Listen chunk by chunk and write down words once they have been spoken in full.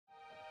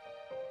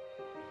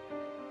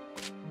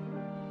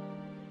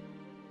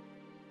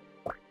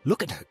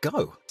Look at her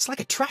go. It's like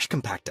a trash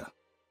compactor.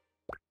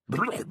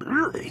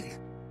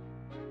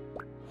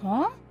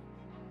 Huh?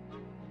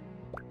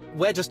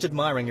 We're just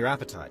admiring your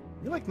appetite.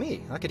 You're like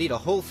me. I could eat a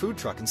whole food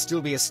truck and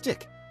still be a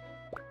stick.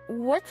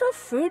 What's a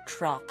food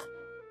truck?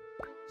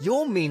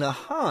 You're Mina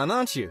Han,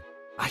 aren't you?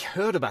 I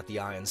heard about the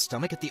Iron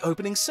Stomach at the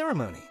opening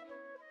ceremony.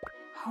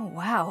 Oh,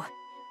 wow.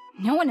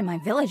 No one in my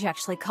village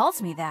actually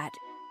calls me that.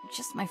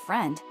 Just my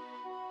friend.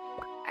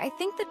 I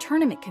think the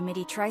tournament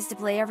committee tries to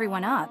play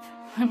everyone up.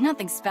 I'm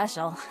nothing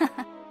special.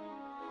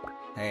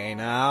 Hey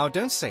now,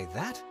 don't say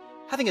that.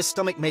 Having a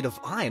stomach made of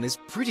iron is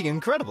pretty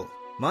incredible.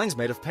 Mine's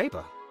made of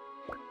paper.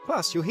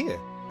 Plus, you're here,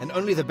 and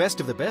only the best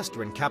of the best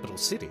are in Capital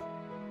City.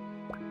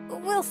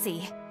 We'll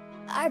see.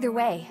 Either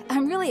way,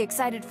 I'm really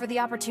excited for the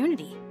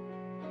opportunity.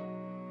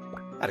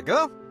 Atta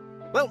girl.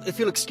 Well, if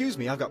you'll excuse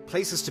me, I've got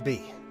places to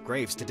be,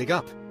 graves to dig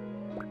up.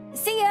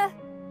 See ya!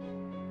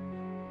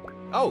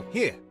 Oh,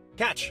 here,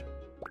 catch.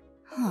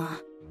 Huh.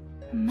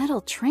 A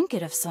metal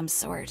trinket of some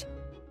sort.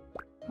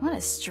 What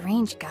a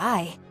strange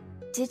guy.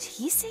 Did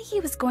he say he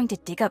was going to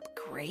dig up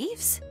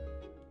graves?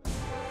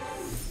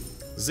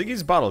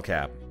 Ziggy's bottle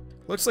cap.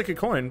 Looks like a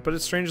coin, but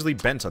it's strangely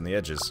bent on the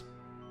edges.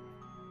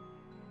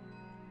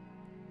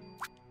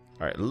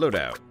 Alright,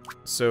 loadout.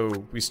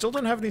 So, we still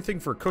don't have anything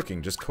for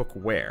cooking, just cook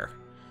where?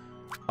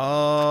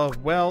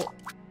 Well...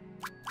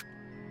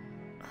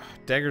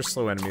 Daggers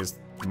slow enemies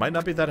might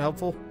not be that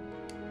helpful.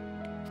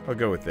 I'll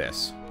go with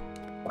this.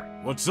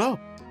 What's up?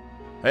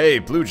 Hey,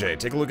 Blue Jay,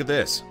 take a look at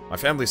this. My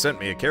family sent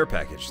me a care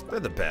package. They're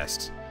the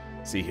best.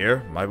 See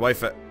here, my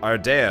wife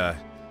Ardea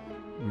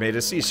made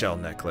a seashell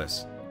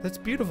necklace. That's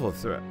beautiful,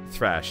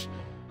 Thrash.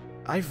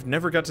 I've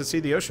never got to see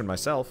the ocean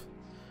myself.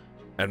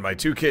 And my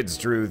 2 kids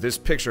drew this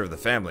picture of the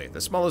family.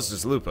 The smallest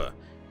is Lupa.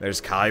 There's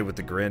Kai with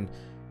the grin.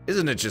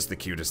 Isn't it just the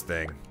cutest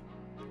thing?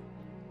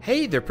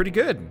 Hey, they're pretty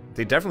good.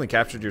 They definitely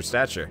captured your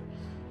stature.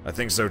 I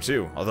think so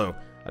too, although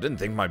I didn't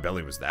think my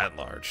belly was that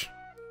large.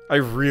 I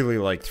really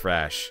like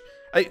Thrash.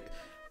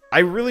 I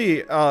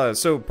really,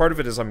 so part of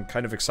it is I'm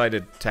kind of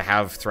excited to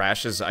have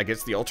Thrash as, I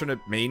guess, the alternate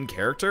main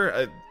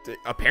character.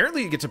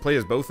 Apparently you get to play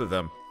as both of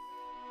them.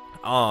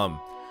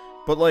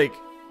 But like,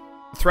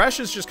 Thrash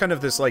is just kind of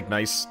this, like,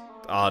 nice,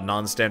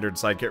 non-standard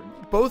side character.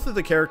 Both of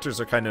the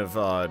characters are kind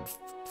of,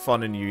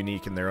 fun and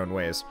unique in their own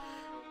ways.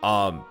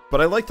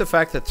 But I like the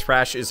fact that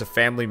Thrash is a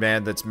family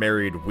man that's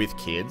married with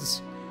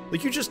kids.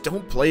 Like, you just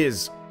don't play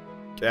as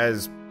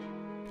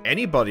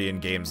anybody in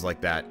games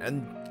like that,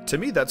 and to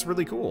me, that's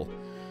really cool.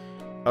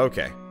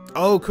 Okay.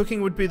 Oh,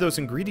 cooking would be those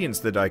ingredients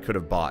that I could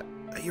have bought.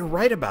 You're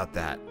right about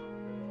that.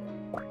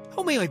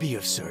 How may I be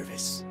of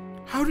service?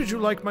 How did you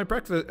like my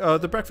breakfast,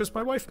 the breakfast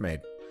my wife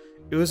made?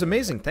 It was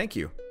amazing, thank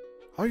you.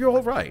 Oh, you're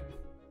all right.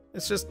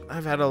 It's just,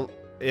 it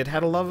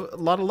had a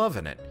lot of love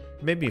in it.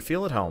 It made me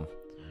feel at home.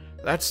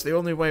 That's the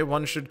only way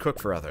one should cook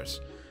for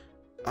others.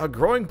 A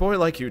growing boy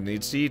like you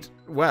needs to eat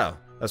well,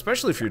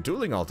 especially if you're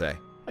dueling all day.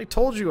 I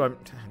told you I'm...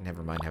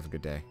 Never mind, have a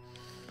good day.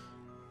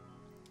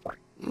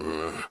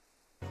 If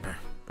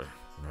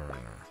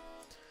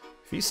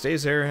he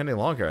stays there any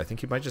longer, I think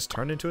he might just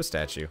turn into a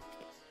statue.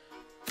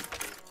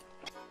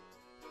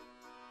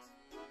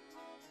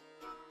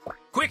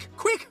 Quick,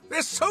 quick!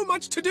 There's so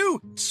much to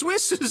do!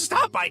 Swiss,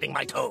 stop biting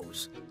my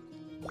toes!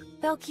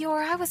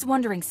 Belchior, I was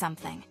wondering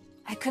something.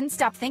 I couldn't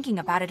stop thinking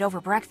about it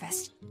over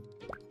breakfast.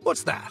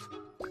 What's that?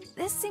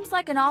 This seems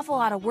like an awful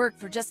lot of work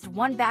for just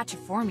one batch of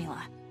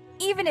formula.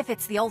 Even if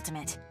it's the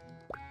ultimate.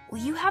 Will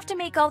you have to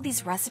make all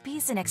these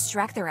recipes and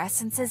extract their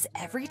essences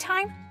every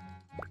time?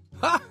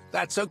 Ha!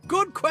 That's a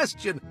good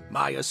question,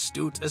 my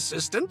astute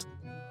assistant.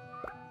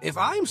 If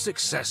I'm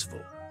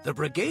successful, the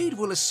Brigade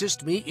will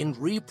assist me in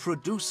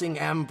reproducing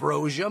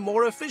ambrosia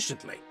more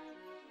efficiently.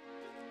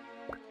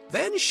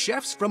 Then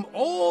chefs from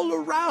all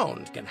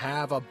around can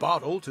have a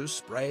bottle to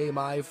spray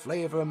my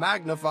flavor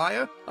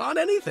magnifier on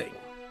anything.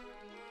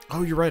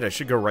 Oh, you're right, I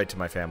should go right to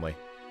my family.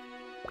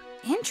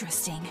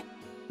 Interesting.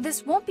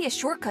 This won't be a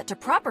shortcut to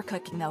proper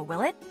cooking, though,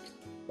 will it?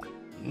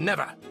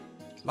 Never.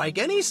 Like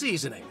any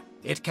seasoning,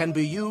 it can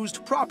be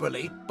used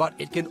properly, but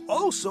it can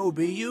also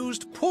be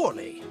used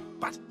poorly.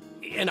 But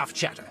enough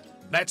chatter.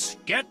 Let's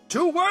get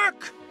to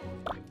work!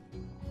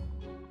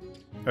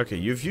 Okay,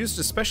 you've used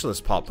a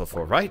specialist pot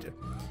before, right?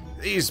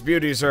 These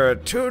beauties are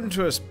attuned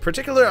to a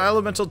particular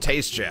elemental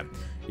taste gem.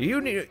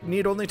 You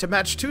need only to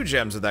match 2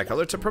 gems of that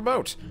color to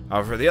promote.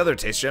 However, the other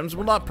taste gems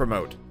will not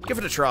promote. Give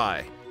it a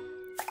try.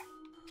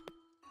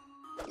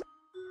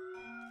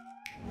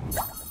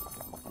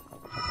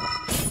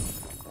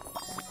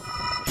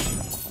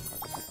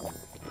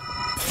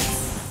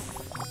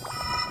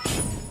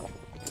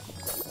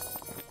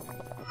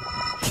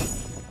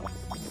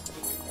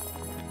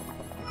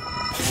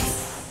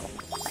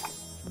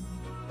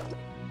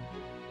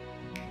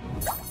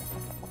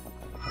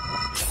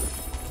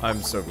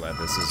 I'm so glad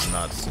this is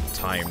not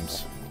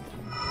timed.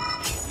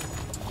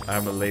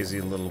 I'm a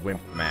lazy little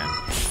wimp man.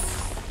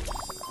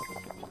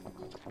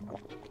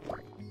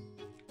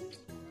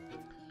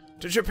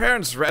 Did your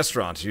parents'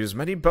 restaurant use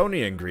many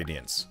bony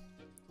ingredients?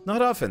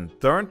 Not often.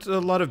 There aren't a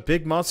lot of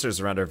big monsters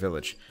around our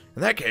village.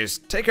 In that case,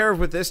 take care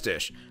with this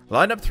dish.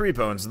 Line up 3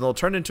 bones and they'll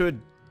turn into a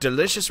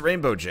delicious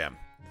rainbow gem.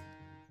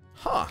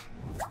 Huh.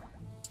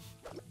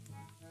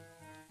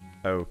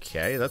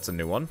 Okay, that's a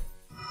new one.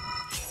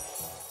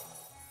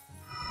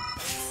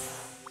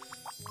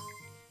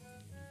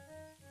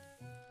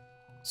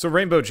 So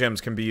rainbow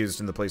gems can be used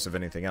in the place of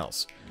anything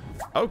else.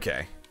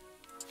 Okay.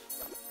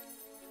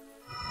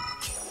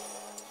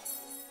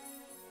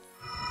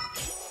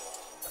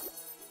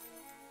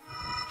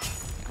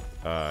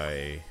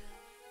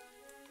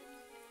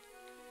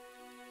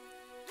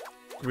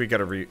 We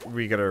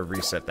gotta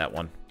reset that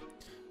one.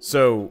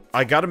 So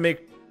I gotta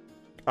make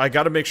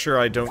sure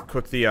I don't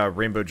cook the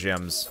rainbow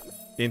gems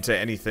into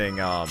anything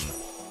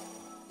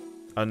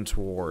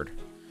untoward.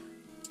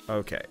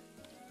 Okay.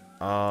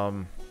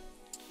 So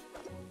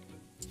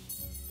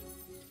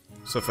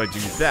if I do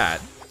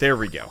that, there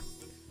we go.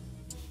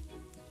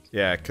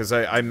 Yeah, because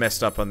I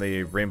messed up on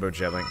the rainbow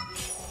gemming.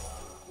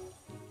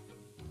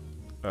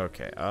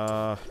 Okay,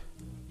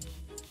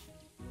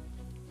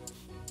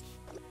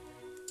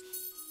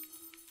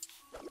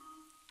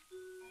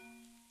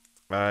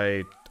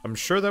 I'm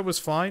sure that was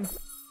fine.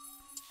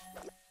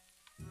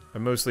 I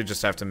mostly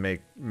just have to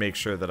make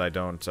sure that I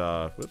don't,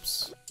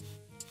 whoops.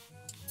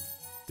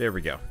 There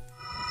we go.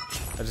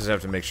 I just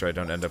have to make sure I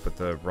don't end up with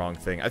the wrong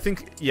thing. I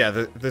think, yeah,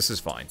 this is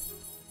fine.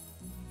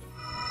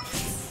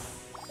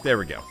 There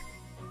we go.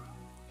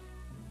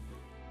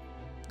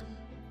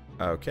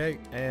 Okay,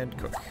 and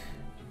cook.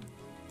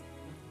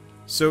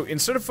 So,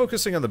 instead of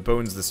focusing on the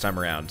bones this time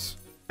around,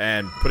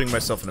 and putting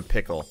myself in a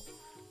pickle,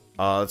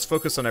 let's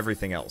focus on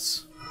everything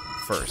else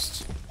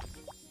first.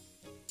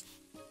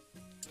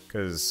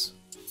 Because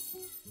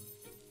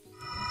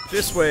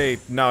this way,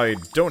 now I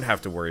don't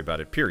have to worry about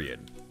it, period.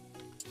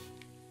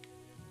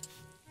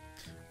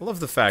 I love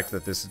the fact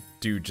that this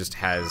dude just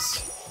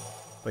has,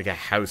 like, a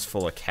house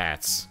full of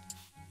cats.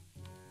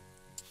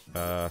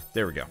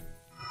 There we go.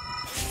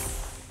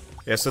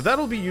 Yeah, so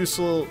that'll be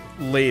useful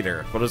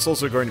later, but it's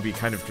also going to be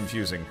kind of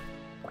confusing.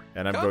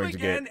 And I'm going to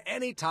get... Come again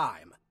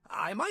anytime.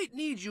 I might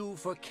need you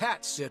for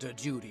cat-sitter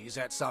duties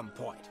at some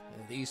point.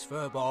 These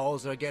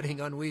furballs are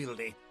getting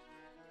unwieldy.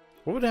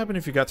 What would happen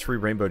if you got 3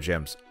 rainbow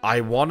gems?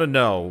 I want to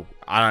know.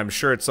 I'm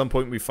sure at some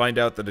point we find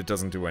out that it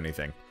doesn't do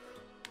anything.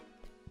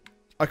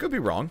 I could be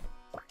wrong.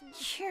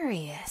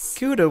 Curious.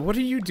 Kuda, what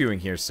are you doing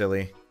here,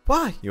 silly?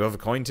 Why? You have a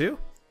coin too?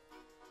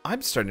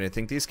 I'm starting to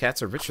think these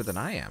cats are richer than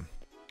I am.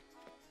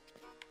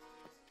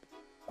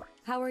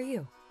 How are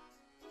you?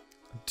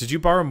 Did you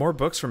borrow more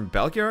books from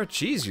Belgiar?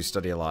 Geez, you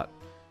study a lot.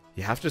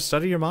 You have to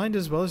study your mind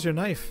as well as your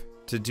knife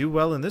to do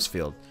well in this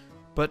field.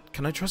 But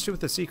can I trust you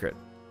with a secret?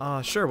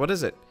 Sure, what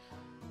is it?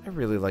 I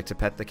really like to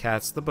pet the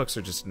cats. The books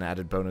are just an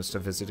added bonus to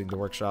visiting the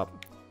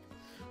workshop.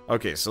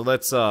 Okay, so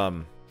let's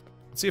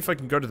see if I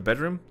can go to the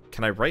bedroom.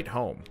 Can I write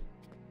home?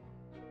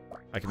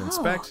 I can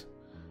inspect.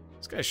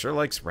 This guy sure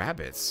likes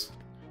rabbits.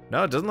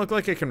 No, it doesn't look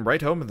like I can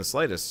write home in the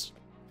slightest.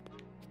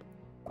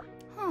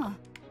 Huh.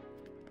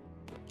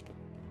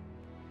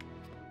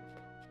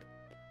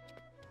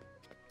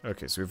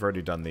 Okay, so we've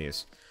already done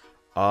these.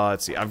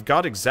 Let's see. I've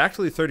got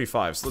exactly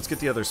 35, so let's get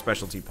the other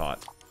specialty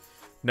pot.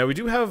 Now, we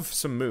do have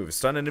some moves.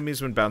 Stun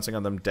enemies when bouncing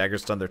on them, dagger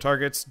stun their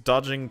targets,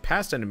 dodging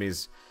past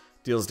enemies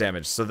deals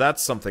damage, so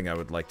that's something I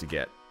would like to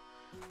get.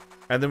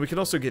 And then we can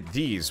also get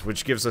these,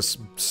 which gives us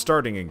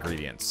starting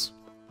ingredients.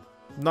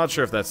 Not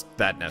sure if that's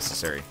that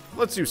necessary.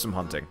 Let's do some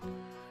hunting.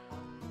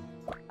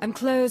 I'm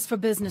closed for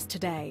business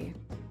today,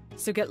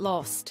 so get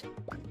lost.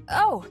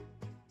 Oh,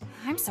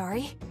 I'm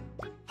sorry.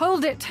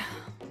 Hold it!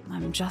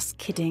 I'm just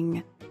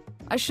kidding.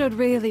 I should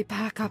really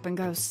pack up and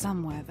go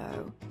somewhere,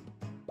 though.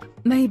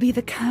 Maybe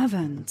the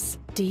caverns,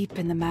 deep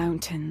in the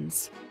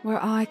mountains,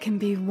 where I can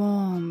be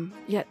warm,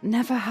 yet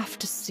never have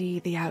to see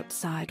the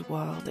outside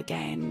world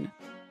again.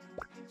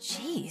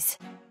 Jeez,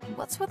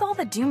 what's with all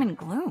the doom and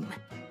gloom?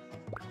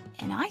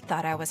 And I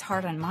thought I was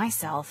hard on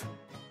myself.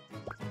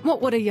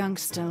 What would a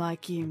youngster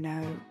like you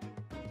know?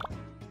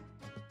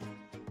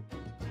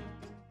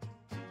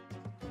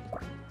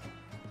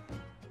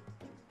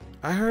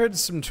 I heard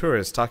some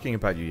tourists talking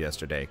about you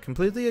yesterday,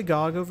 completely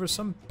agog over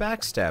some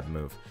backstab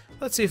move.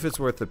 Let's see if it's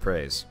worth the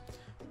praise.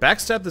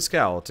 Backstab the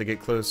scowl to get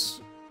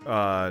close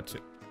for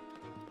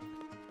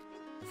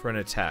an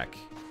attack.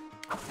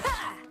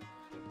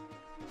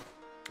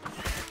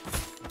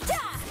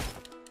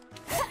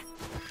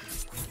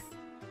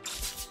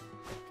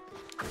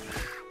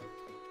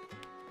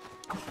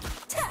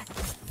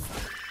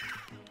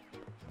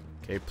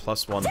 Okay,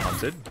 +1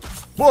 hunted.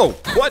 Whoa!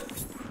 What?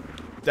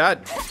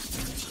 That...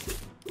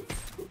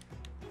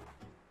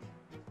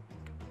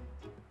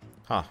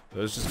 Huh,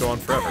 those just go on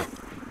forever.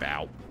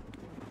 Bow.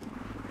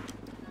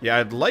 Yeah,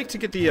 I'd like to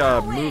get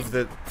the move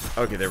that...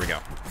 Okay, there we go.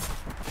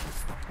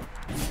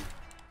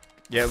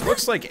 Yeah, it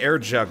looks like air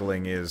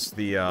juggling is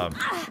the...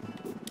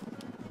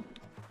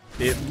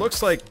 It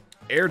looks like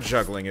air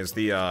juggling is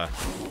the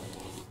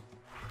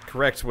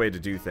correct way to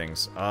do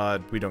things.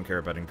 We don't care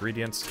about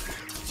ingredients.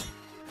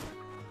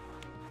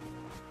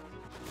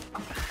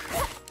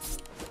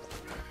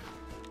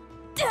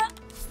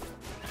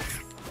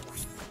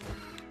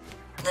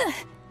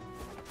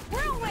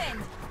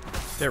 Whirlwind!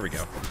 There we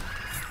go.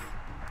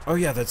 Oh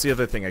yeah, that's the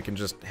other thing. I can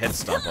just head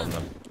stomp on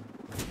them.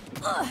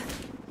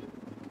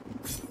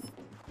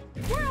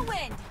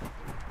 Whirlwind!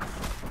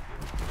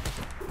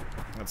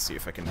 Let's see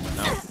if I can... No,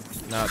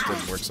 it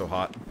didn't work so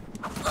hot.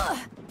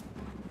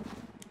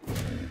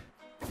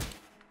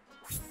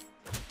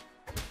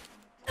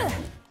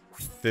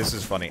 This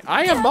is funny.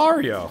 I am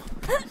Mario!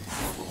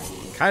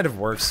 Kind of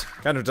works.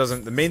 Kind of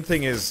doesn't. The main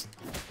thing is...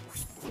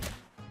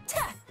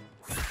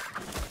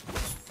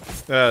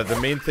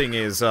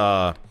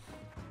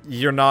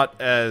 you're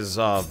not as,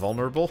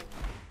 vulnerable.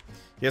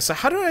 Yeah, so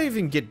how do I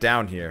even get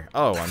down here?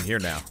 Oh, I'm here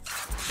now.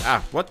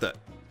 Ah, what the...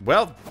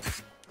 Well...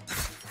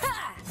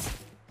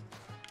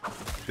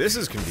 This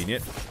is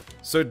convenient.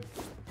 So...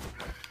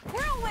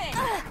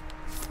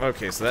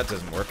 Okay, so that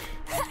doesn't work.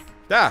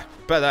 Ah!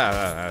 But...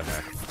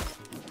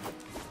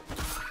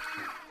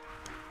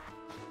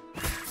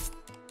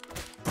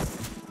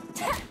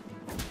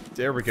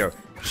 There we go.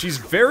 She's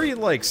very,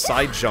 like,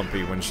 side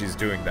jumpy when she's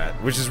doing that,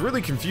 which is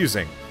really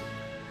confusing.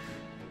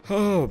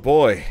 Oh,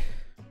 boy.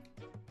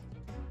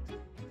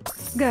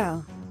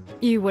 Girl,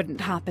 you wouldn't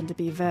happen to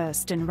be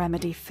versed in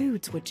remedy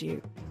foods, would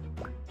you?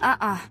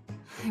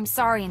 I'm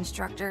sorry,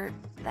 instructor.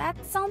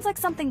 That sounds like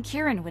something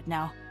Kieran would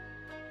know.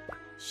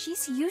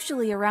 She's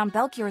usually around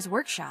Belchior's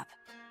workshop.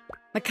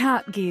 A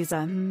cat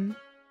geezer, hmm?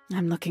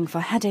 I'm looking for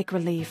headache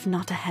relief,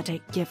 not a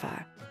headache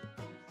giver.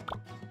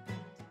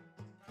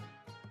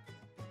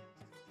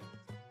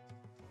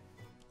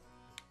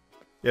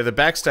 Yeah, the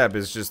backstab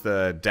is just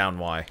the down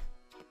Y.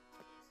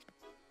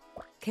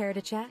 Care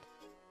to chat?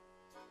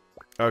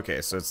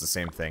 Okay, so it's the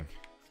same thing.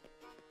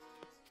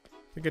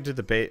 I think I did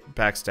the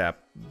backstab,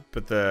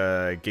 but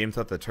the game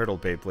thought the turtle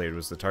Beyblade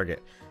was the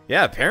target.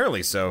 Yeah,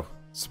 apparently so.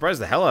 Surprised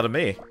the hell out of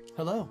me.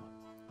 Hello.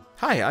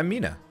 Hi, I'm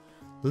Mina.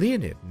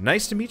 Leonid,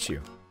 nice to meet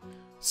you.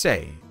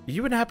 Say,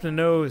 you would happen to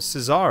know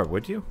Cesar,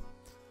 would you?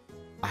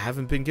 I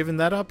haven't been given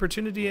that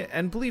opportunity,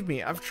 and believe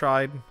me, I've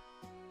tried.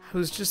 I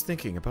was just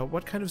thinking about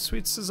what kind of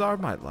sweets Cesar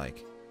might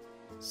like.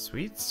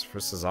 Sweets? For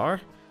Cesar?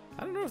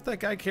 I don't know if that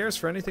guy cares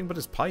for anything but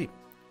his pipe.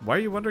 Why are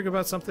you wondering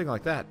about something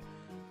like that?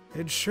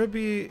 It'd sure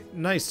be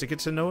nice to get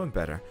to know him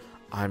better.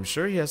 I'm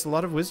sure he has a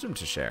lot of wisdom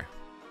to share.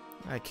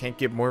 I can't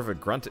get more than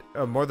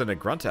a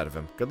grunt out of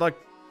him. Good luck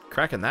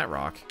cracking that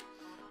rock.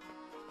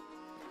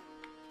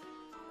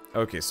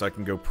 Okay, so I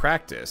can go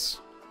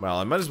practice. Well,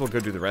 I might as well go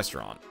do the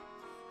restaurant.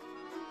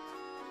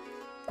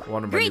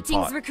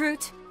 Greetings,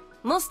 recruit.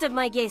 Most of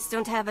my guests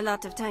don't have a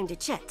lot of time to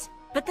chat,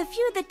 but the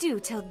few that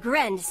do tell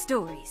grand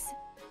stories.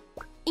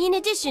 In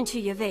addition to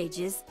your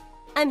wages,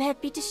 I'm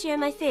happy to share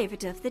my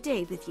favorite of the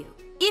day with you,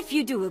 if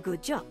you do a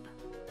good job.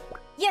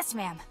 Yes,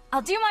 ma'am.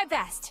 I'll do my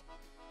best.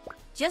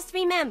 Just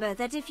remember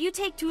that if you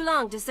take too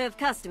long to serve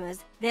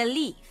customers, they'll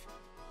leave.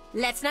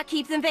 Let's not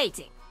keep them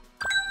waiting.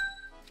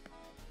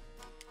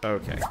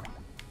 Okay.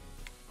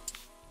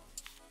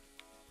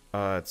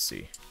 Let's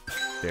see.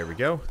 There we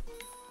go.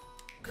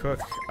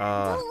 Cook.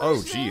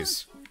 Oh,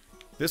 geez.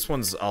 This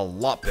one's a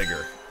lot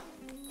bigger.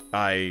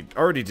 I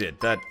already did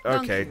that.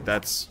 Okay,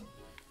 that's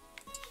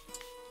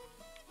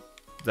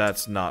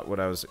not what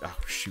I was... Oh,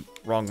 shoot.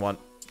 Wrong one.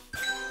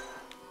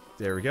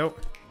 There we go.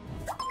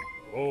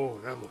 Oh,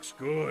 that looks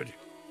good.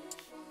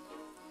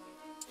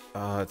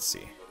 Let's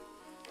see.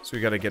 So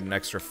we gotta get an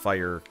extra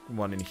fire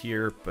one in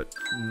here, but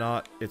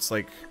not... It's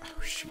like...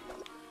 Oh, shoot.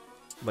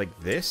 Like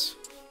this?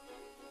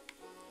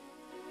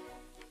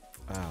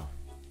 Oh.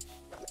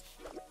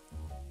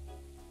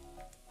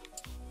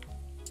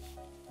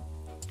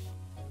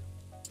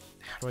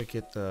 How do I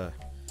get the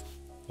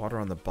water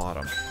on the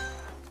bottom?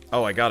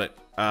 Oh, I got it.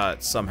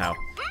 Somehow.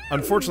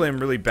 Unfortunately, I'm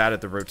really bad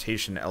at the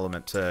rotation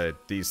element to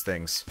these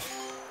things.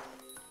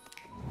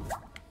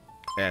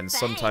 And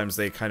sometimes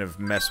they kind of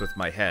mess with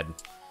my head.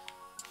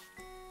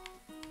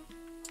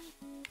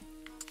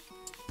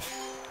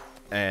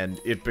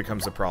 And it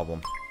becomes a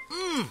problem.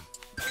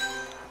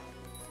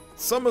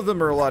 Some of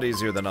them are a lot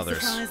easier than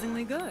others.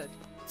 Surprisingly good.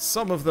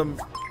 Some of them,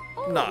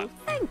 not.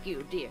 Thank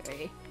you,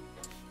 dearie.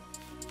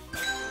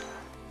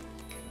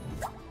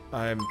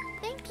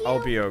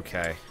 I'll be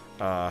okay.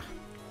 Oh,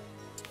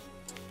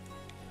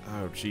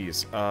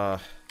 jeez.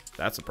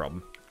 That's a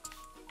problem.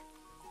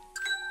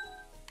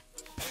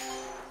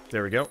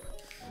 There we go.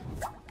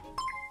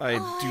 I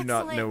do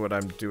not know what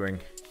I'm doing.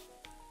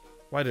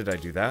 Why did I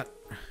do that?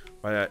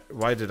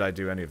 Why did I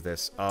do any of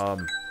this?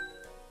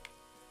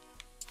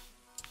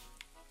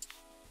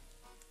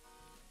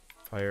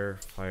 Fire,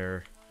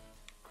 fire,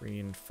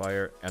 green,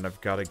 fire, and I've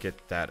got to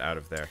get that out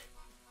of there.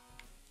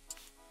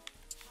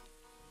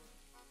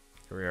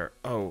 Here we are.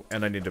 Oh,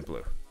 and I need a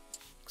blue.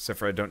 Except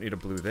for I don't need a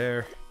blue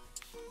there.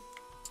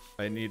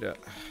 I need a...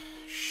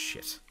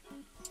 Shit.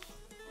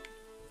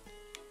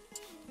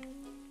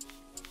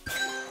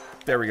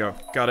 There we go.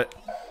 Got it.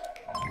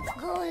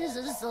 Oh, this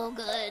is so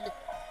good.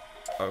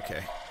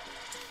 Okay.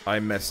 I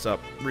messed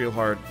up real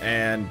hard,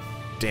 and...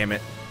 Damn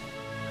it.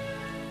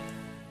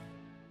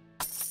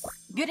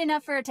 Good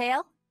enough for a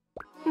tale?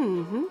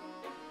 Mm-hmm.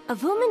 A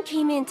woman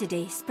came in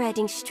today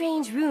spreading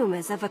strange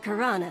rumors of a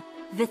Karana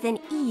with an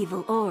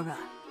evil aura.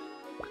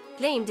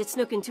 Claimed it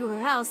snuck into her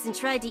house and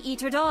tried to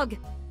eat her dog.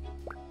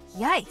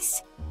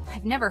 Yikes.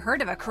 I've never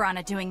heard of a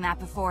Karana doing that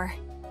before.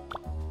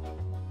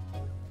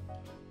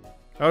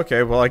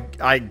 Okay, well,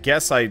 I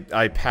guess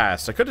I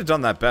passed. I could have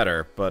done that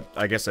better, but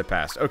I guess I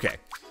passed. Okay.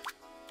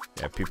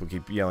 Yeah, people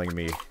keep yelling at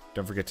me.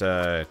 Don't forget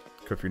to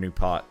cook your new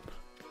pot.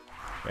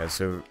 Yeah,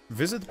 so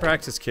visit the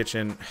practice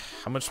kitchen.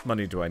 How much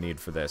money do I need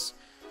for this?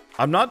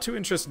 I'm not too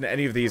interested in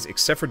any of these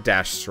except for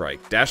Dash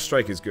Strike. Dash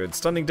Strike is good.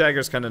 Stunning Dagger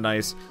is kind of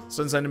nice.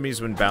 Stuns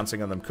enemies when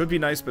bouncing on them could be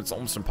nice, but it's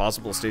almost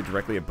impossible to stay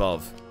directly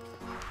above.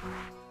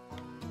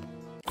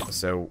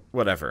 So,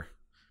 whatever.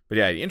 But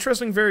yeah,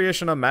 interesting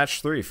variation on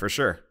match 3, for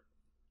sure.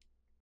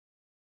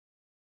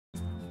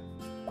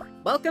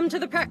 Welcome to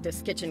the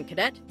practice kitchen,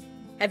 Cadet.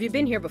 Have you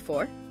been here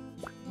before?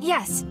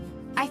 Yes.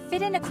 I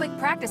fit in a quick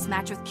practice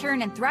match with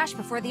Mina and Thrash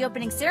before the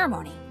opening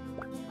ceremony.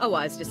 A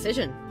wise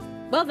decision.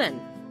 Well then,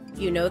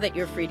 you know that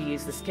you're free to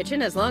use this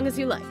kitchen as long as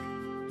you like.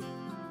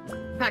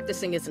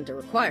 Practicing isn't a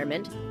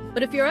requirement,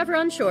 but if you're ever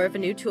unsure of a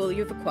new tool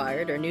you've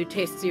acquired or new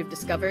tastes you've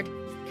discovered,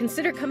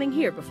 consider coming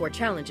here before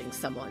challenging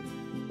someone.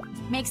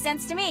 Makes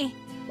sense to me.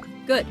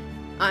 Good.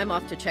 I'm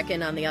off to check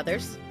in on the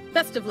others.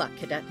 Best of luck,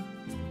 Cadet.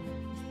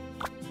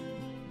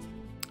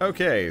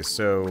 Okay,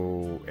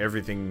 so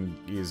everything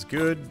is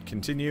good.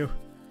 Continue.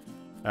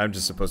 I'm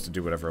just supposed to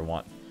do whatever I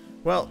want.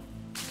 Well,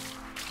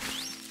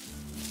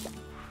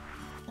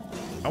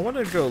 I want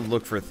to go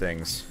look for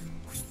things.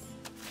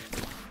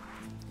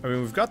 I mean,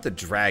 we've got the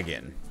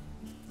dragon.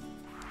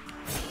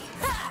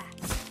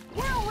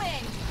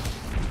 Whirlwind!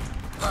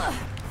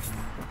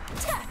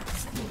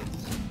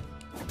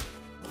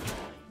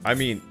 I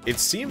mean, it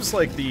seems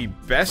like the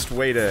best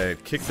way to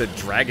kick the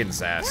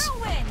dragon's ass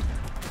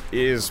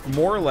is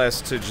more or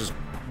less to just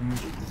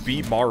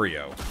beat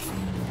Mario.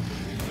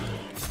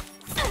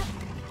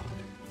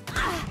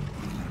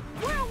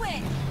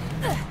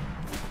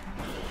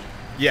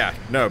 Yeah,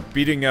 no,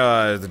 beating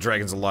the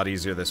dragon's a lot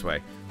easier this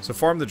way. So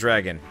farm the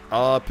dragon.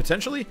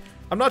 Potentially?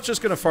 I'm not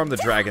just gonna farm the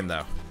dragon,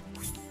 though.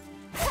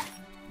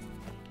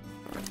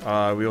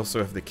 We also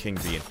have the king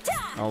bean.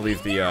 I'll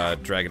leave the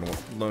dragon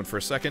alone for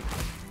a second.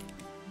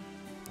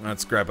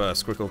 Let's grab a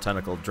squiggly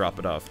tentacle, drop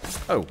it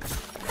off. Oh,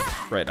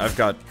 right, I've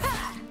got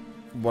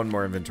one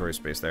more inventory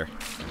space there.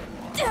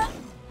 I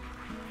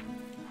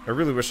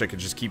really wish I could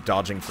just keep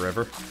dodging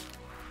forever.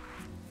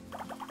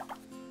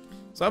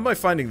 So how am I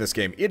finding this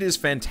game? It is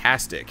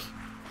fantastic.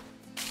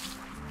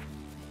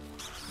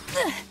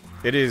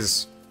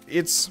 It's...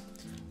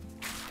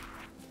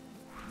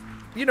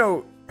 You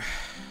know...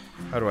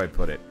 How do I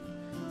put it?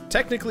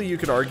 Technically, you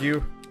could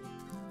argue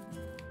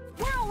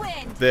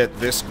that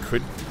this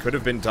could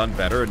have been done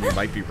better, and you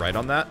might be right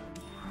on that.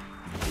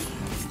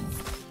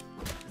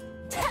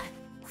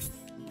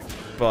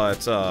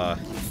 But,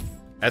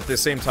 at the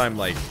same time,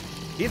 like,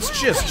 it's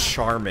just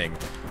charming.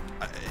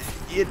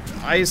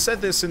 I said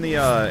this in the,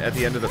 at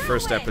the end of the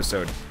first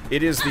episode.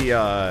 It is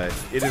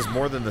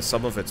more than the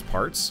sum of its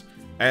parts,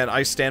 and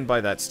I stand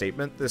by that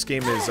statement. This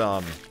game is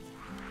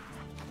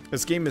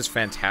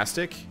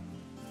fantastic.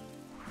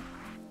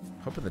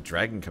 Hoping the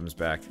dragon comes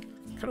back.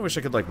 Kind of wish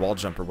I could, like, wall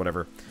jump or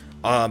whatever.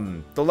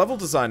 The level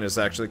design is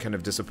actually kind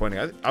of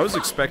disappointing. I was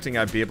expecting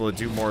I'd be able to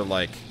do more,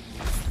 like...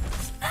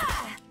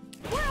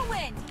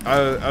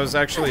 I was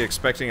actually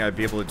expecting I'd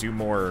be able to do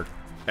more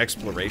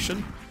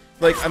exploration.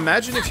 Like,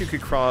 imagine if you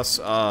could cross,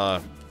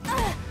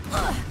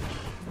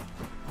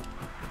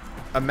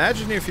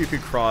 imagine if you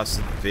could cross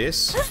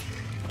this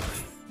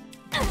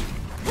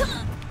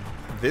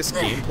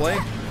gameplay.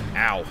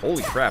 Ow,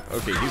 holy crap.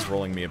 Okay, he's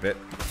rolling me a bit.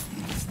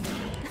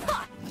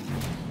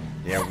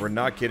 Yeah, we're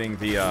not getting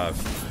the,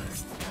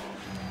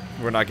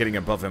 we're not getting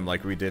above him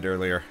like we did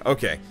earlier.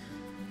 Okay.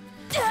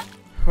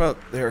 Well,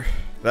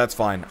 that's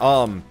fine.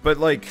 But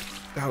like,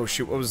 oh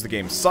shoot, what was the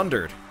game?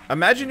 Sundered.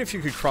 Imagine if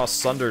you could cross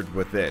Sundered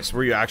with this,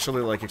 where you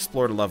actually, like,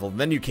 explored a level, and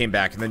then you came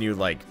back, and then you,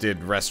 like,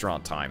 did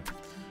restaurant time.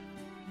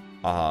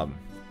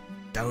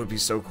 That would be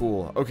so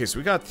cool. Okay, so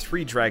we got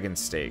 3 dragon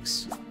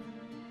steaks.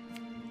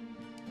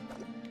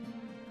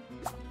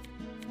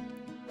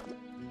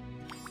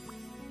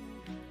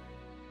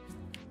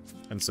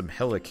 And some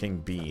Hella King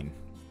bean.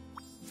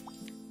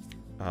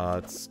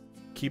 Let's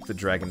keep the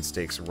dragon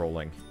steaks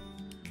rolling.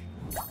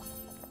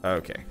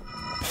 Okay.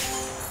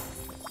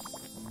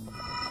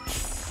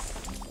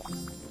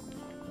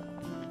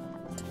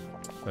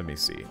 Let me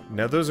see.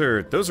 Now those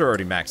are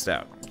already maxed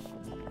out.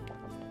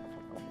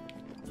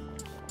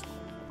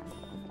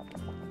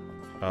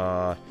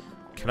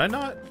 Can I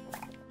not?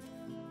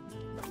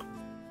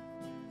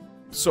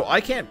 So I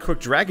can't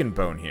cook dragon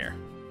bone here.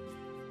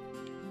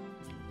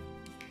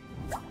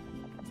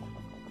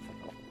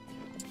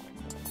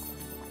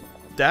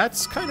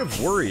 That's kind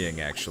of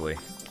worrying, actually.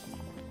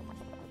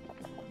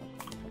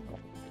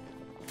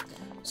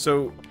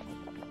 So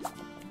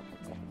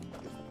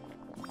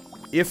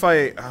if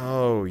I...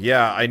 Oh,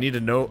 yeah, I need a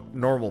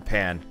normal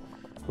pan,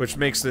 which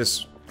makes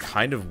this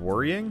kind of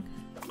worrying.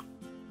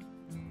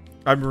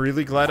 I'm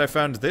really glad I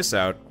found this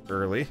out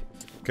early,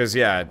 because,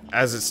 yeah,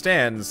 as it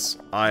stands,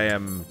 I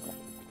am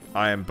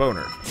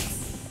bonered.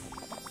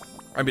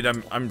 I mean,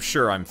 I'm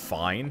sure I'm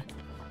fine.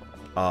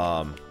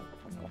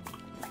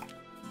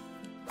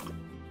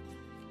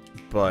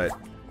 But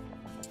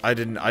I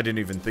didn't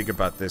even think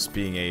about this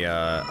being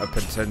a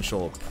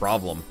potential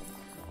problem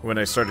when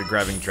I started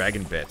grabbing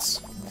dragon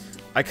bits.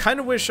 I kind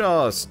of wish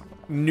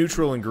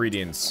neutral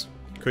ingredients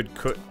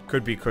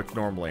could be cooked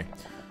normally.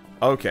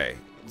 Okay,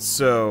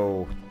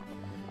 so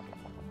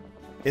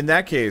in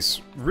that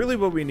case, really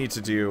what we need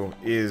to do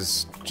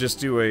is just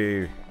do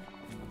a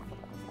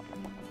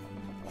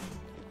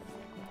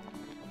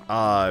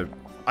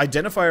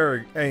identify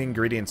our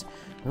ingredients.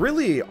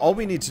 Really, all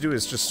we need to do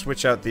is just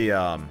switch out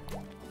the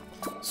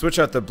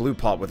blue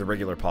pot with a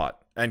regular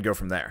pot and go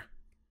from there.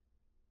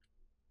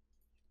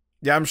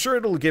 Yeah, I'm sure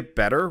it'll get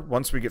better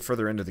once we get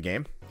further into the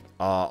game.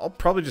 I'll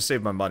probably just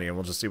save my money and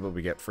we'll just see what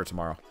we get for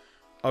tomorrow.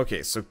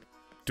 Okay, so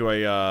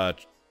do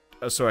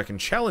so I can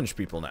challenge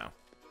people now.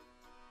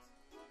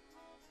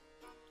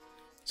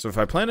 So if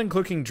I plan on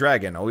cooking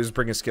dragon, always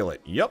bring a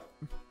skillet. Yep.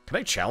 Can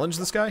I challenge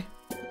this guy?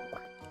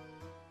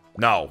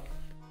 No.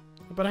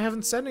 But I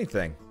haven't said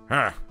anything.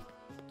 Huh.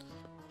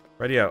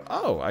 Radio.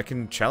 Oh, I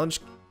can challenge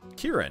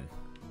Kieran.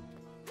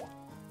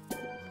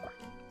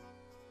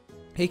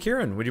 Hey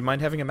Kieran, would you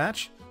mind having a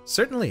match?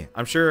 Certainly.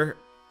 I'm sure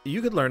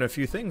you could learn a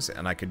few things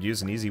and I could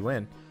use an easy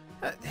win.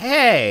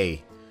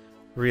 Hey!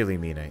 Really,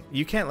 Mina.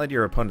 You can't let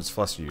your opponents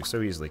fluster you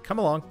so easily. Come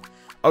along.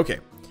 Okay.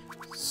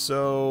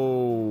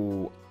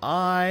 So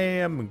I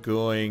am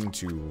going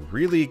to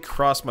really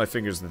cross my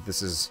fingers that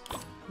this is...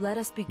 Let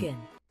us begin.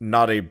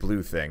 Not a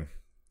blue thing.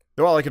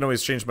 Well, I can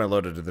always change my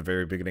loadout at the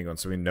very beginning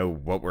so we know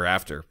what we're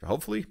after.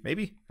 Hopefully,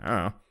 maybe? I don't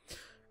know.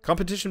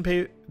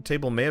 Competition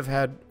table may have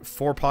had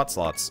 4 pot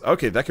slots.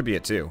 Okay, that could be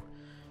it too.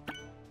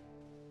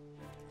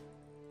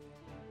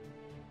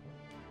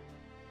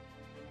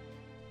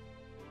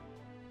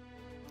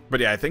 But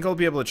yeah, I think I'll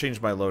be able to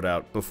change my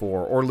loadout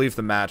before, or leave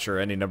the match, or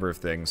any number of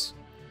things.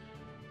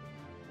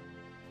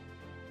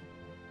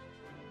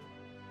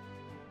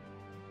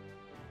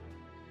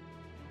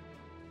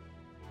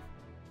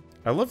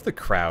 I love the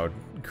crowd.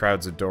 The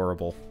crowd's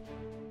adorable.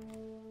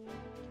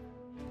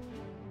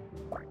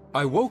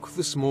 I woke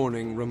this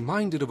morning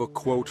reminded of a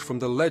quote from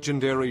the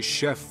legendary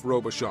Chef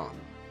Robichon.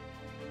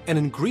 An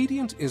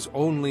ingredient is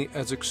only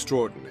as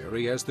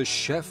extraordinary as the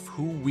chef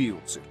who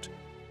wields it.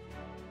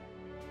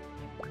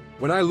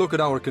 When I look at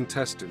our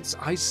contestants,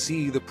 I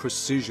see the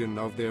precision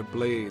of their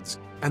blades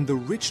and the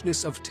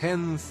richness of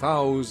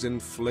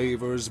 10,000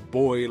 flavors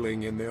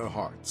boiling in their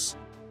hearts.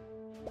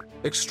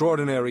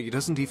 Extraordinary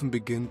doesn't even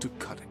begin to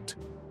cut it.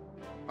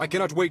 I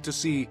cannot wait to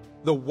see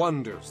the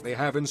wonders they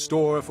have in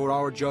store for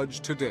our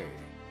judge today.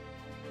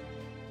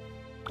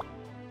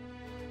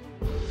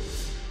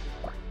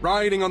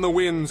 Riding on the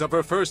winds of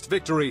her first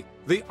victory,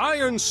 the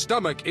Iron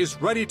Stomach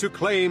is ready to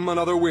claim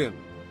another win.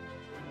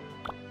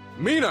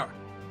 Mina!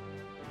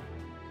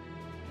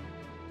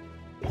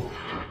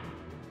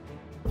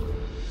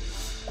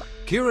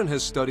 Kieran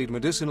has studied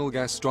medicinal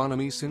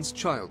gastronomy since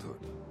childhood.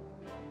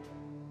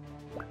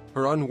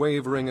 Her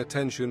unwavering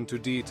attention to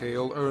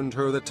detail earned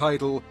her the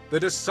title, the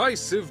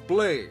Decisive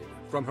Blade,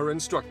 from her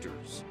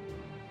instructors.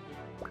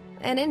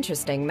 An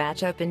interesting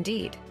matchup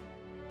indeed.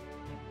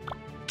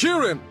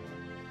 Kieran!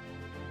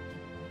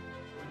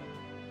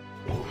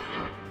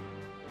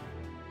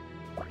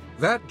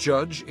 That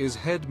judge is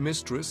head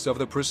mistress of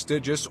the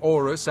prestigious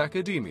Horus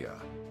Academia.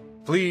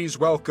 Please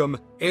welcome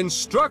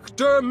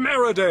Instructor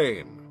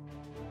Meridane!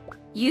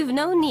 You've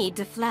no need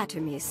to flatter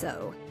me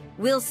so.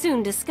 We'll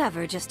soon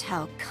discover just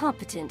how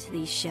competent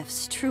these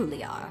chefs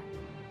truly are.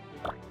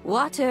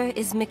 Water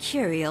is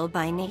mercurial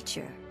by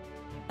nature.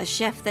 A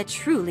chef that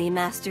truly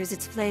masters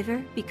its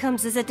flavor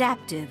becomes as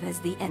adaptive as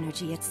the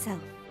energy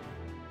itself.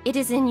 It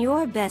is in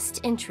your best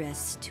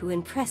interest to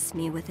impress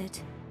me with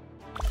it.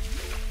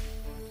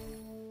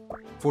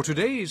 For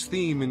today's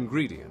theme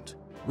ingredient,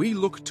 we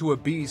look to a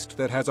beast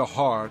that has a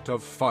heart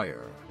of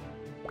fire.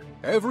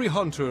 Every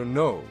hunter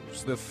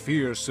knows the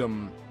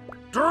fearsome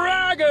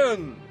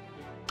dragon!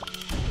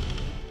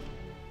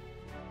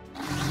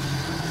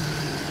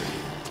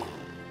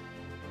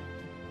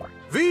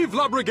 Vive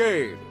la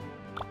Brigade!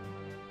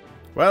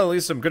 Well, at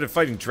least I'm good at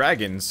fighting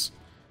dragons.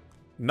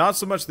 Not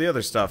so much the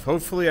other stuff.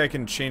 Hopefully I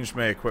can change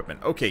my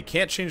equipment. Okay,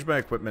 can't change my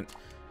equipment.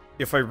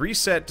 If I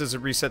reset, does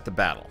it reset the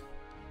battle?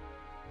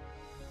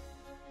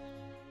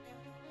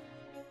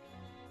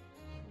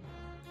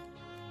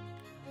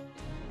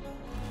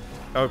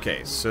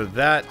 Okay, so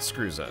that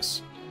screws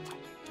us.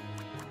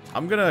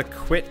 I'm gonna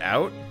quit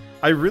out.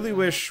 I really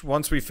wish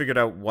once we figured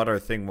out what our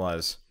thing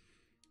was,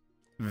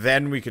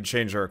 then we could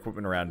change our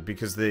equipment around,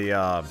 because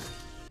the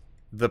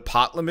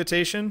pot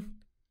limitation,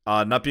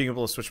 not being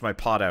able to switch my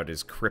pot out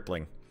is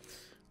crippling.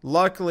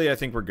 Luckily, I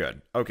think we're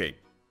good. Okay,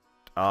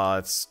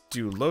 let's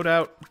do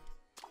loadout.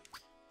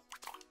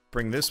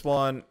 Bring this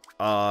one,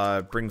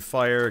 bring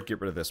fire, get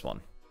rid of this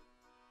one.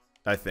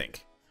 I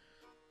think.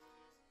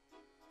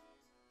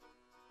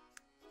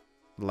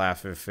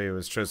 Laugh if it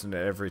was chosen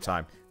every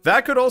time.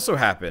 That could also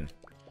happen.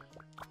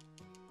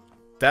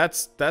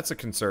 That's a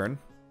concern.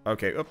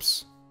 Okay,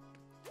 oops.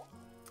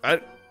 I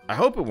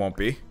hope it won't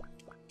be.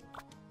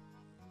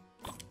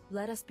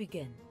 Let us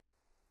begin.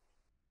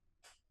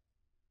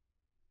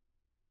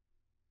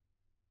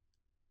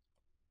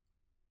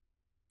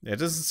 Yeah, it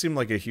doesn't seem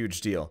like a huge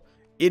deal.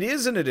 It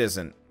is and it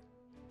isn't.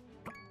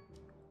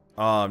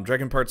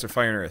 Dragon parts are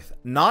fire and earth.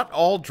 Not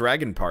all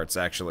dragon parts,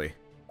 actually.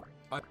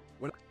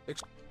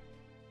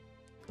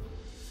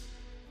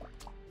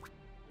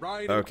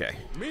 Okay.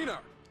 Mina.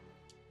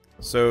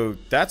 So,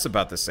 that's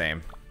about the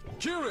same.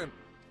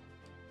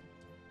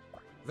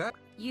 That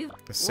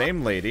the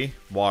same lady.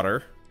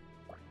 Water.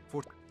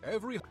 for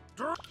every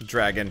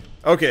Dragon.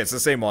 Okay, it's the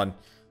same one.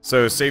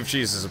 So, save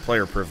cheese is a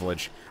player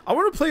privilege. I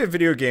want to play a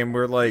video game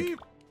where, like,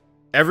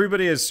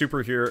 everybody has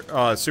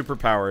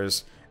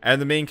superpowers,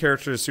 and the main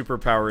character's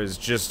superpower is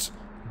just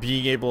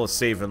being able to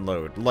save and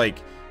load. Like,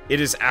 it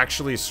is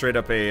actually straight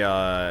up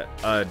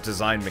a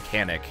design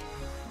mechanic.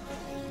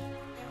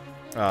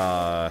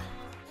 Well,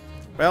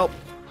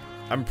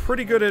 I'm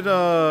pretty good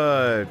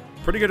at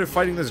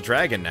fighting this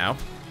dragon now.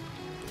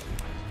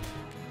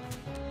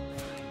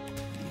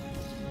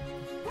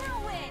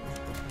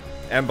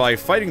 And by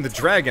fighting the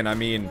dragon, I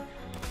mean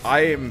I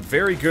am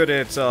very good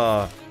at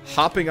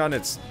hopping on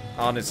its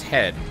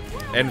head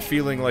and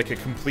feeling like a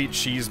complete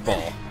cheese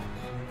ball.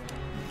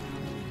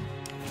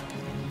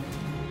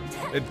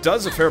 It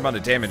does a fair amount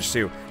of damage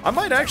too. I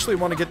might actually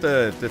want to get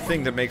the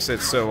thing that makes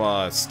it so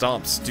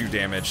stomps do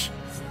damage.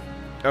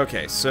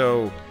 Okay,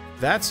 so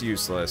that's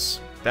useless.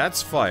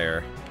 That's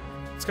fire.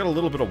 It's got a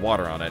little bit of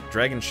water on it.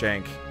 Dragon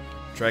Shank,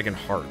 Dragon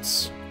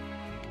Hearts.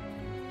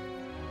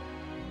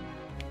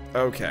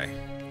 Okay.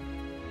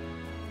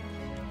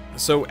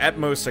 So at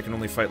most I can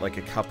only fight like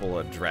a couple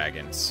of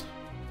dragons.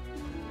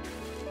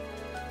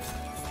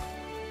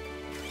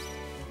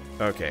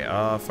 Okay,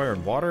 fire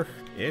and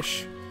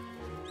water-ish.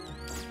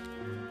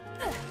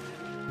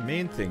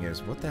 Main thing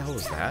is, what the hell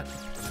is that?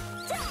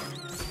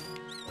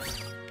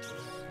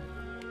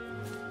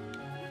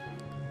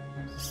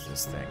 What's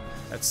this thing?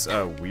 That's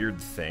a weird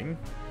thing.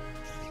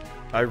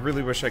 I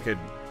really wish I could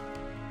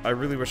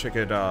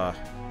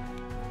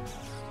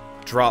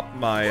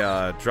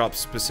drop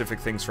specific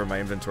things from my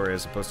inventory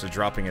as opposed to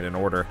dropping it in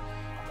order.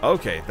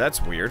 Okay, that's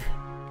weird.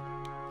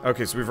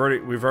 Okay, so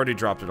we've already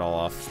dropped it all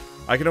off.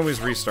 I can always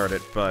restart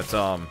it, but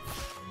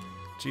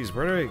geez,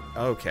 where do I?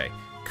 Okay,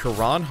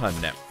 Piranha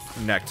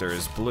nectar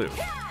is blue.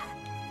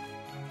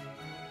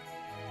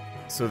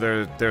 So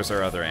there's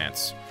our other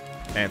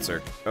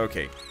answer.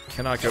 Okay,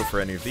 cannot go for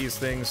any of these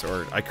things,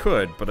 or I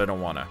could, but I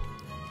don't wanna.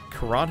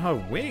 Piranha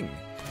wing.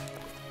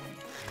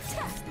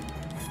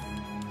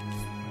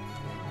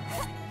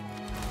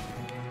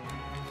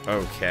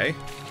 Okay.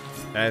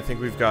 And I think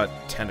we've got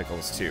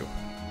tentacles, too.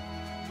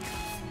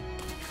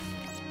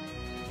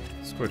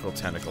 Squiggle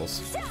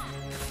tentacles.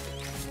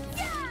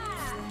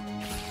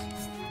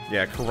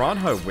 Yeah,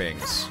 Piranha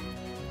wings.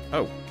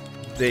 Oh,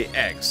 they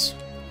eggs.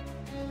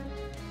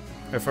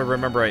 If I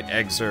remember right,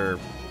 eggs are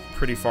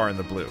pretty far in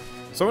the blue.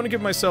 So I want to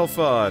give myself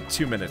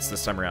 2 minutes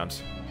this time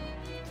around.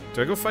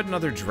 Do I go fight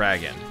another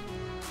dragon?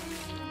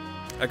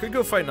 I could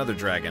go fight another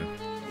dragon.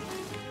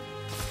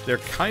 They're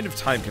kind of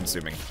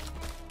time-consuming.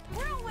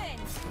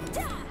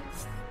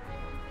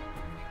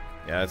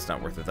 Yeah, it's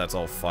not worth it. That's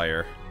all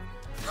fire.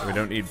 We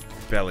don't need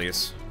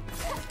bellies.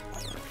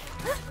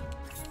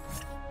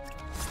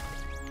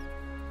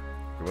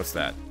 What's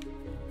that?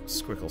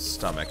 Squiggle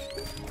stomach.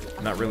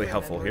 Not really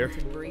helpful here.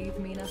 Breathe,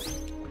 Mina.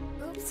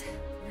 Oops.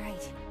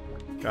 Right.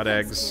 Got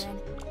eggs.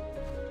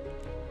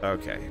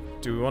 Okay.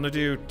 Do we want to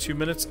do 2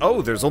 minutes?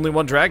 Oh, there's only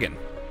one dragon.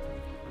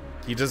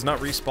 He does not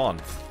respawn.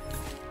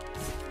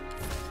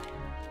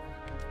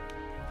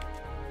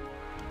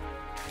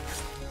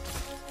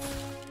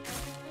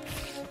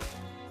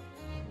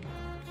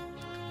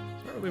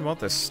 I don't really want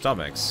the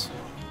stomachs.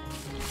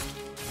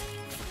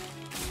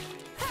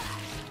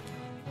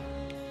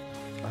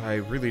 I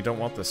really don't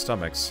want the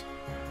stomachs.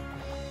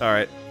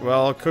 Alright,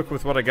 well, I'll cook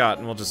with what I got,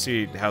 and we'll just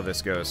see how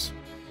this goes.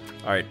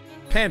 Alright,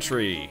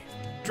 pantry.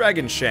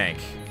 Dragon Shank.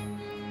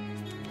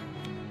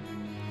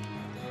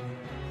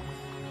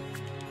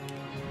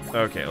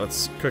 Okay,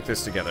 let's cook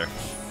this together.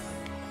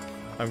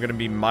 I'm gonna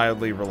be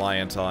mildly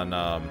reliant on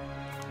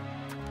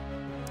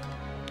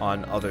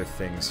other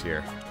things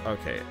here.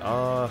 Okay,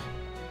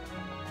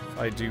 if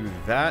I do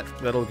that,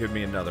 that'll give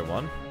me another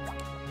one.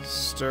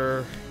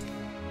 Stir.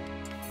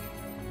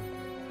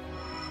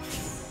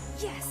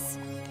 Yes.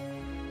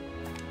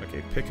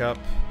 Okay, pick up.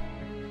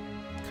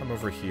 Come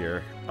over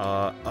here.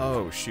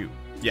 Oh, shoot.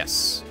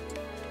 Yes.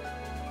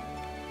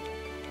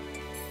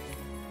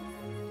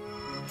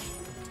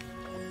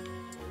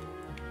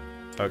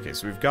 Okay,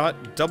 so we've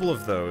got double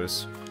of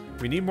those.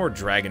 We need more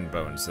dragon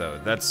bones, though.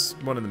 That's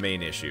one of the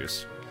main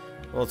issues.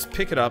 Well, let's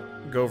pick it up,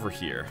 go over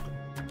here.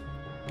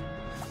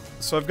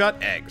 So I've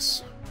got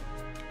eggs,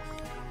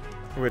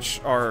 which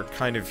are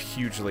kind of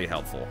hugely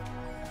helpful.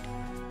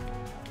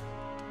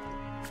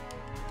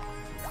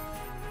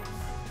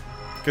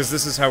 Because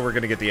this is how we're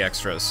going to get the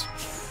extras.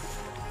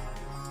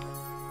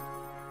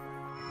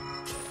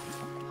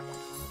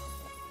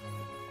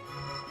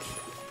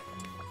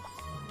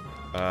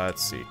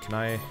 Let's see, can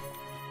I...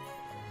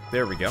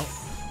 There we go.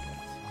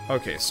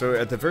 Okay, so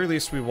at the very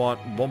least we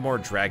want one more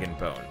dragon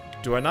bone.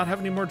 Do I not have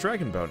any more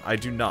dragon bone? I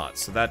do not,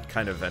 so that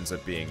kind of ends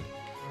up being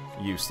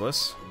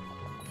useless.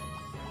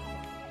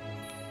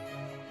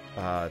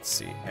 Let's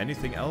see.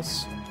 Anything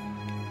else?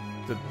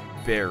 The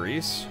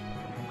berries.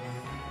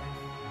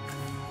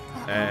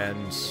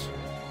 And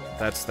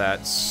that's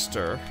that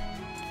stir.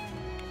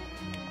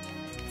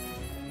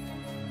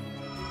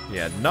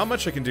 Yeah, not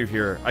much I can do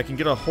here. I can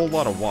get a whole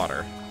lot of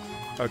water.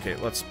 Okay,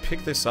 let's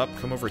pick this up,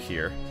 come over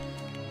here.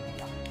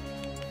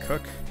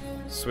 Cook.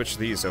 Switch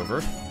these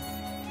over.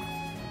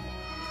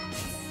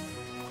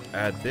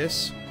 Add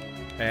this.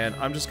 And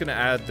I'm just gonna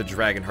add the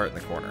dragon heart in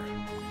the corner.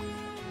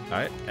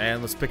 Alright,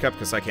 and let's pick up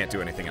because I can't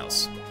do anything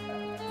else.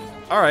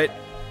 Alright.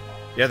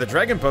 Yeah, the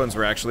dragon bones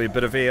were actually a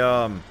bit of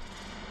a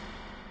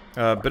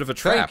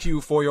trap. Thank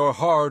you for your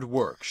hard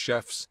work,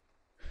 chefs.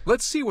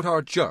 Let's see what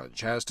our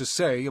judge has to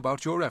say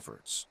about your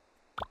efforts.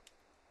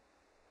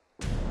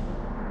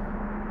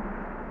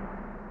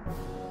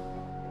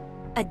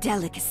 A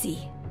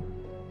delicacy.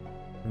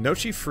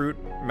 Nochi fruit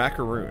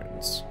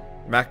macaroons.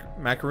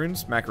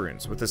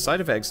 Macaroons with a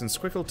side of eggs and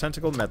squickle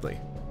tentacle medley.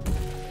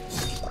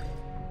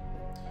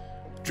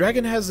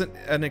 Dragon has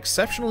an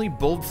exceptionally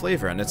bold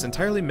flavor and it's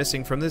entirely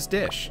missing from this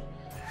dish.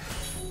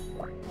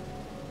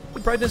 The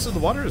brightness of the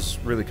water is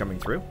really coming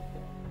through.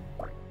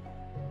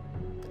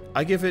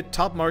 I give it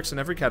top marks in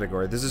every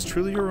category. This is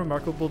truly a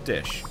remarkable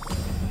dish.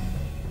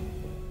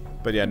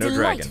 But yeah, no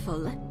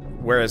Delightful. dragon.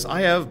 Whereas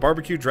I have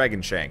barbecue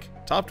dragon shank,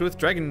 topped with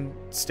dragon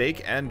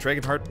steak and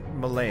dragon heart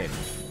mullion.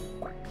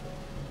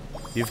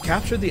 You've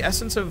captured the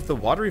essence of the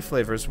watery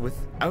flavors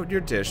without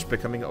your dish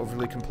becoming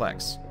overly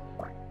complex.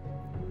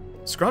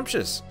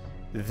 Scrumptious!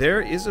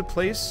 There is a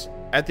place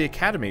at the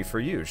academy for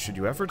you, should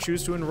you ever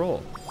choose to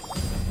enroll.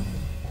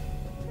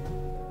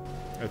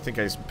 I think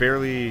I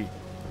barely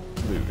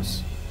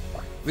lose.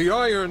 The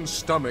iron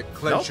stomach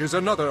clenches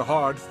another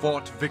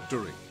hard-fought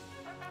victory.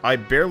 I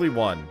barely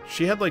won.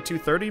 She had like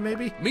 230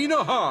 maybe?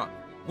 Mina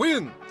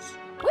wins!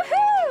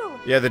 Woohoo!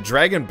 Yeah, the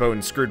dragon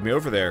bone screwed me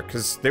over there,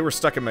 because they were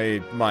stuck in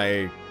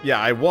my... Yeah,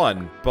 I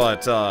won,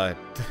 but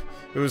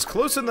it was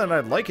closer than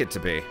I'd like it to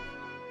be.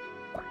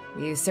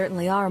 You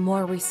certainly are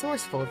more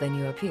resourceful than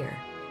you appear.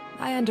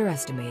 I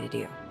underestimated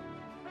you.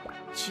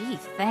 Gee,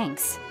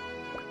 thanks.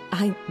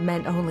 I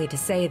meant only to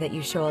say that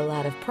you show a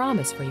lot of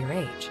promise for your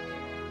age.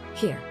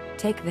 Here,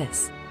 take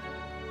this.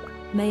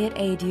 May it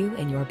aid you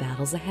in your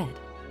battles ahead.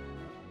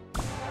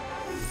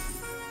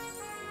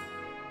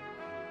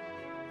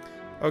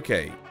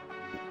 Okay.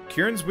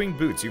 Kieran's wing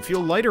boots. You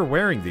feel lighter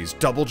wearing these.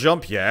 Double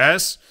jump,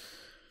 yes!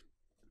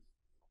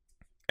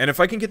 And if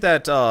I can get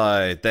that,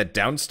 that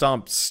down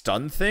stomp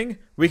stun thing,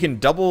 we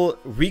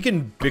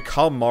can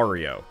become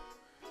Mario.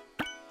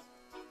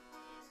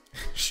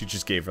 She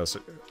just gave us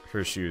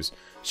her shoes.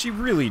 She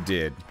really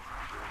did.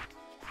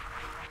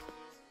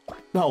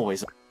 Not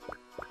always.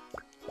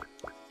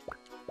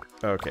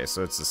 Okay,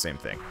 so it's the same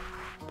thing.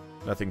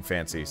 Nothing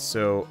fancy.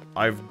 So,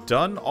 I've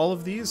done all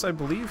of these, I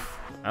believe.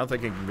 I don't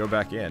think I can go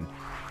back in.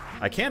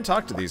 I can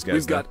talk to these guys,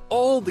 We've got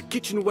all the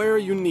kitchenware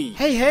you need.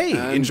 Hey!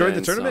 And Enjoyed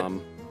the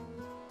tournament?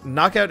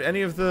 Knock out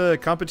any of the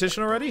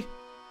competition already?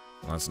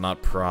 Let's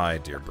not pry,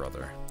 dear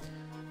brother.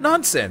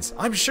 Nonsense!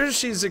 I'm sure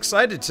she's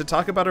excited to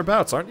talk about her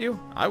bouts, aren't you?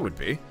 I would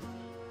be.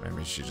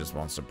 Maybe she just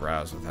wants to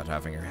browse without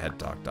having her head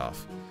talked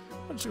off.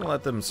 I'm just gonna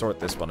let them sort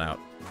this one out.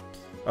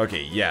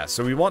 Okay, yeah,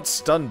 so we want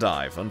Stun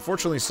Dive.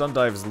 Unfortunately, Stun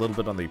Dive is a little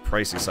bit on the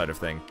pricey side of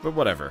thing, but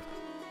whatever.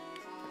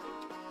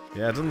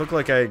 Yeah, it doesn't look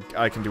like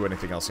I can do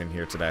anything else in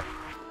here today.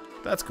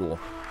 That's cool.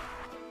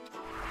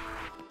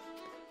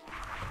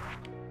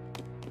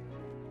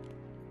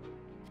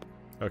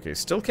 Okay,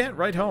 still can't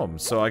write home,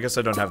 so I guess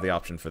I don't have the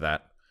option for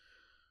that.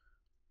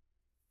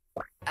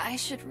 I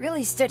should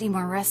really study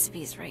more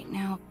recipes right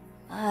now,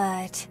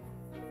 but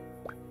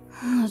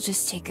I'll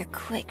just take a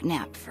quick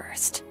nap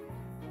first.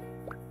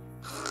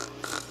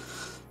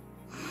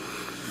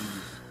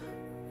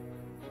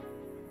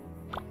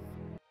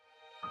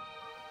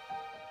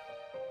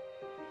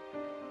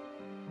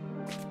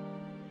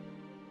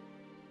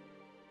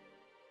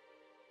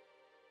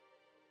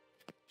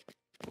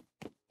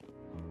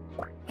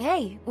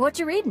 Hey, what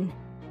you reading?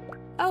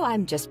 Oh,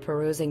 I'm just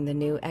perusing the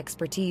new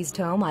expertise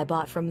tome I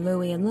bought from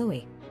Louie and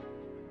Louie.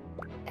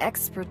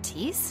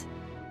 Expertise?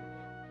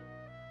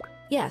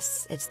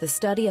 Yes, it's the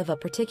study of a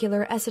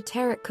particular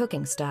esoteric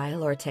cooking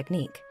style or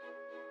technique.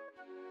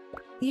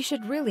 You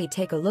should really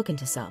take a look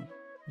into some.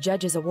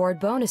 Judges award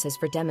bonuses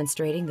for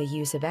demonstrating the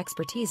use of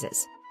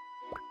expertises.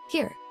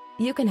 Here,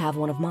 you can have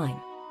one of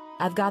mine.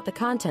 I've got the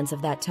contents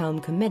of that tome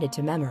committed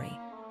to memory.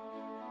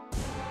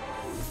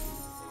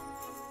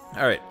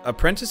 Alright,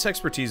 Apprentice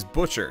Expertise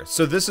Butcher.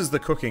 So this is the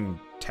cooking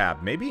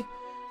tab, maybe?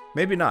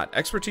 Maybe not.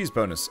 Expertise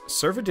bonus.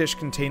 Serve a dish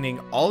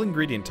containing all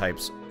ingredient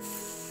types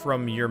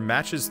from your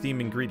match's theme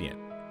ingredient.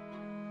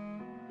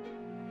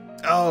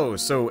 Oh,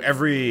 so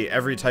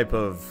every type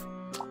of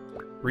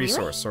resource,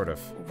 really? Sort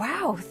of.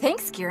 Wow,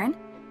 thanks, Kieran.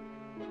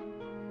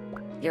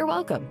 You're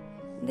welcome.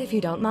 If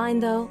you don't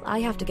mind, though, I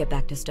have to get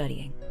back to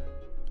studying.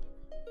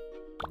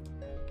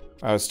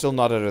 Still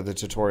not out of the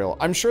tutorial.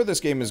 I'm sure this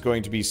game is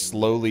going to be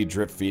slowly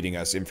drip-feeding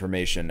us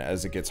information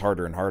as it gets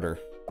harder and harder.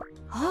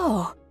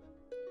 Oh.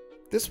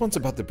 This one's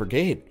about the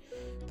Brigade.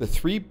 The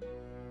three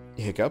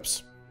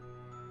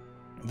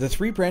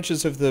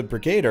branches of the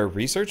Brigade are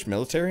research,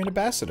 military, and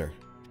ambassador.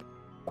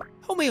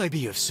 How may I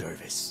be of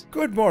service?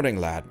 Good morning,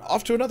 lad.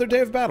 Off to another day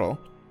of battle?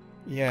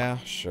 Yeah,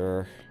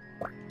 sure.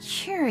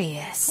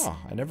 Curious. Huh,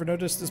 I never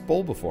noticed this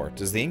bowl before.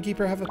 Does the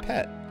innkeeper have a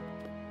pet?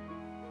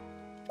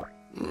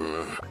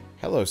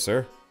 Hello,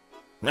 sir.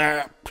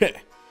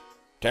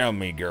 Tell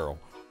me, girl,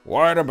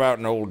 what about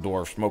an old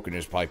dwarf smoking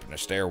his pipe in a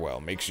stairwell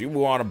makes you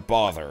want to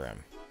bother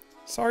him?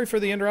 Sorry for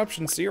the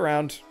interruption. See you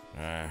around.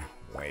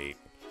 Wait.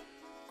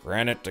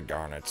 Granite to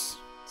garnets.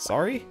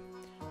 Sorry?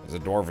 As a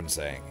dwarven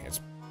saying, it's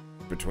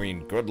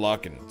between good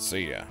luck and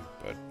see ya,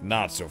 but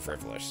not so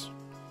frivolous.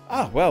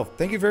 Ah, well,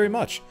 thank you very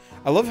much.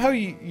 I love how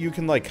you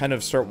can, like, kind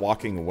of start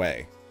walking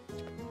away.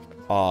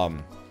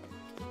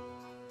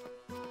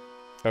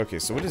 Okay,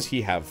 so what does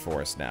he have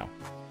for us now?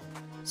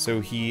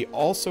 So he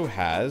also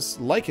has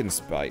lichen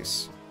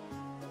spice.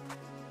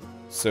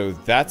 So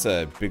that's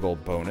a big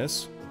old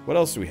bonus. What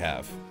else do we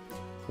have?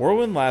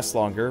 Whirlwind lasts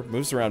longer,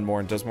 moves around more,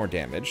 and does more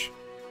damage.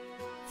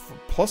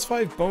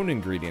 +5 bone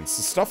ingredients.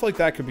 So stuff like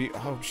that could be...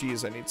 Oh,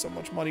 jeez, I need so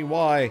much money.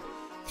 Why?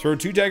 Throw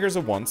 2 daggers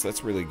at once.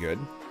 That's really good.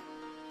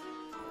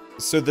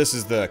 So this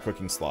is the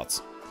cooking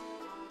slots.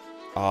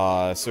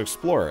 So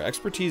Explorer.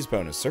 Expertise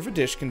bonus. Serve a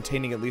dish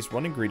containing at least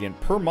 1 ingredient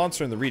per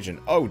monster in the region.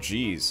 Oh,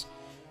 jeez.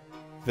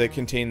 That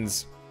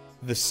contains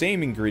the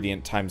same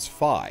ingredient times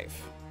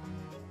 5.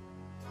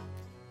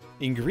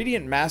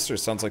 Ingredient Master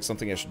sounds like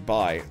something I should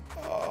buy.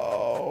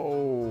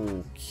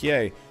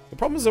 Okay. The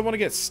problem is I want to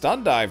get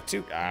stun dive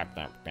too.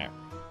 That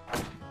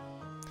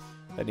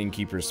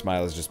innkeeper's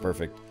smile is just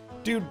perfect.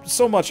 Dude,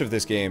 so much of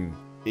this game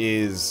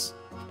is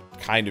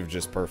kind of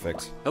just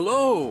perfect.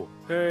 Hello!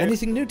 Hey.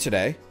 Anything new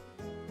today?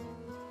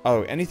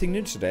 Oh, anything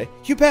new today?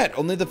 You bet!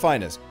 Only the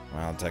finest.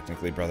 Well,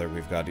 technically, brother,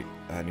 we've got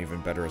an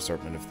even better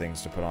assortment of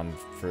things to put on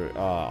for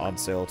on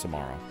sale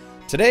tomorrow.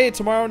 Today,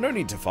 tomorrow, no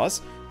need to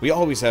fuss. We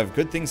always have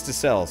good things to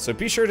sell, so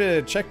be sure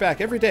to check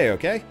back every day,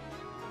 okay?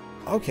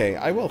 Okay,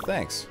 I will,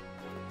 thanks.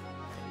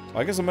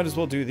 Well, I guess I might as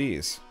well do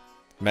these.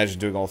 Imagine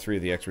doing all 3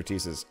 of the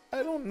expertises.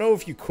 I don't know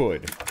if you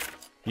could.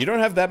 You don't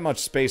have that much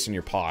space in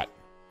your pot.